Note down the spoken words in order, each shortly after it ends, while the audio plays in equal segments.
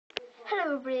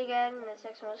Hello everybody again, it's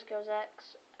Skills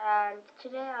X, and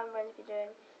today I'm going to be doing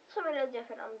something a little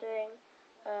different. I'm doing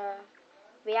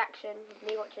reaction of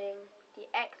me watching the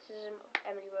Exorcism of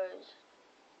Emily Rose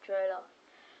trailer.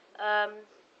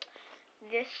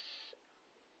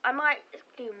 I might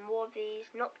do more of these,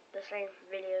 not the same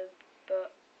video,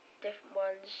 but different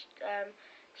ones.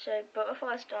 But before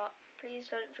I start, please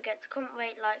don't forget to comment,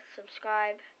 rate, like,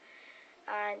 subscribe,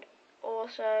 and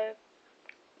also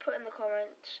put in the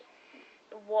comments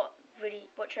what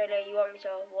trailer you want me to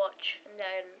watch, and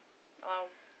then I'll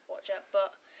watch it.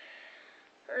 But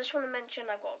I just want to mention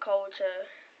I've got a cold, so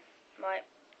might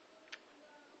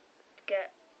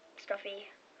get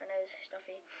stuffy. I know it's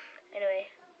stuffy.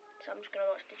 Anyway, so I'm just gonna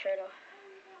watch the trailer.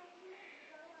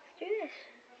 Let's do this.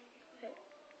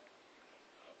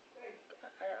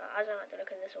 I don't like the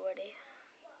look of this already.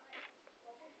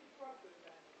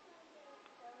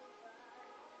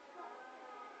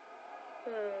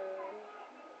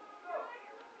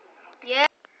 Yeah.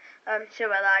 Sorry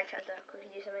about that, I tried to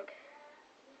quickly do something.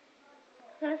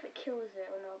 I don't know if it kills it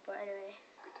or not, but anyway.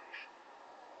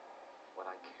 What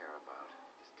I care about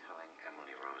is telling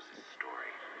Emily Rose's story.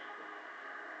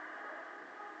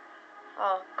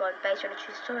 Oh god, based on a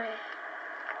true story.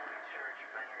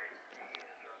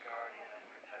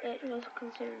 It was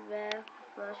considered rare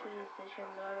for first release in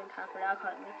the Roman Catholic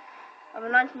Academy. I'm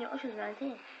a 19-year-old, she was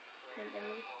 19.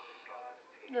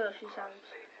 No, she sounds.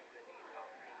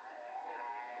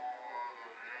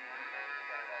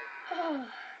 Oh,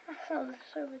 that sounds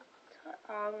so retarded.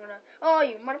 Oh, I'm gonna. Oh,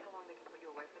 you mother. I want people to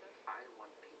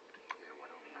hear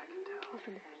what only I can tell.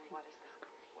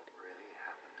 What really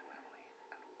happened to Emily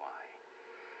and why.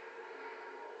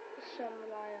 Some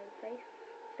rely on faith,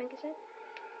 I think it said.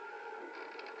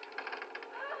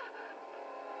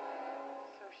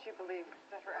 So she believed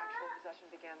that her actual possession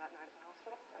began that night at the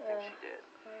hospital? I think she did.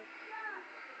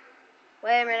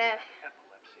 Wait a minute.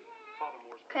 Epilepsy. Father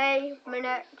Moore's Okay,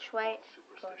 minute, wait.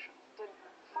 superstition.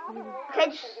 Okay,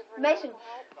 just Mason.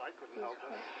 I couldn't help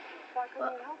her. Why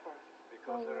couldn't you help her?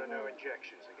 Because there are no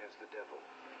injections against the devil.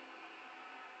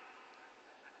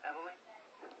 Emily?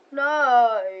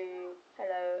 No.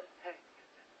 Hello. Hey,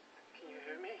 can you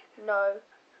hear me? No.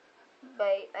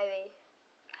 Wait, maybe.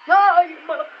 No, you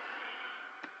mother.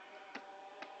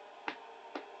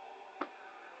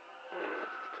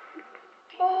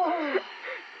 Oh.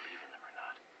 Believe in them or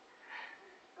not.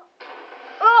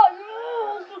 Oh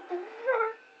no!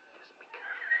 Just be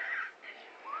careful.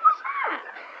 What's that?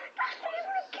 That's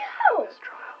making me go. This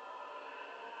trial.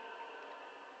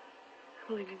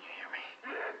 Emily, can you hear me?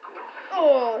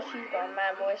 Oh, she's got a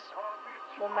man voice.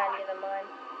 More manlier than mine.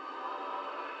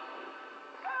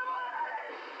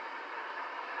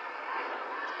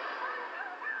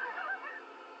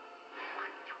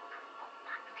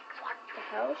 What the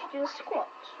hell? She doing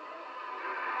squats.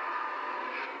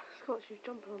 Scott, she's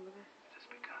jumping on the bed. Just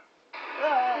begun.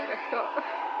 Ah,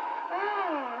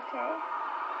 okay.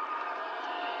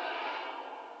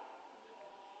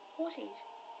 Horses.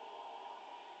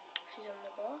 She's on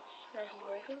the grass. Now she's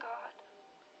walking. God.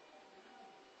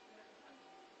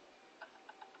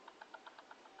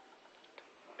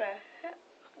 The heck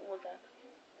was that?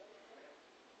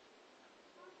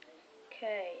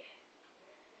 Okay.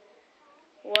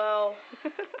 Well,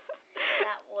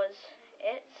 that was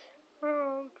it.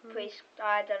 Oh, Please,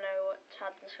 I don't know how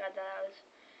to describe that. That was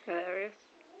hilarious.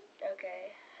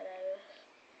 okay, hilarious.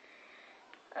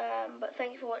 But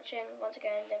thank you for watching. Once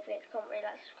again, don't forget to comment, rate,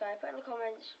 like, subscribe. Put in the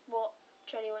comments what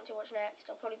trailer you want to watch next.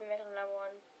 I'll probably be making another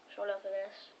one shortly after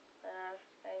this.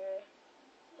 Anyway,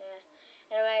 yeah.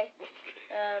 Anyway,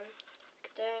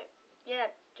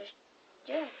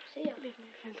 see ya. Leave my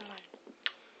friends alone.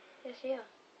 Yeah, see ya.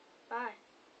 Bye.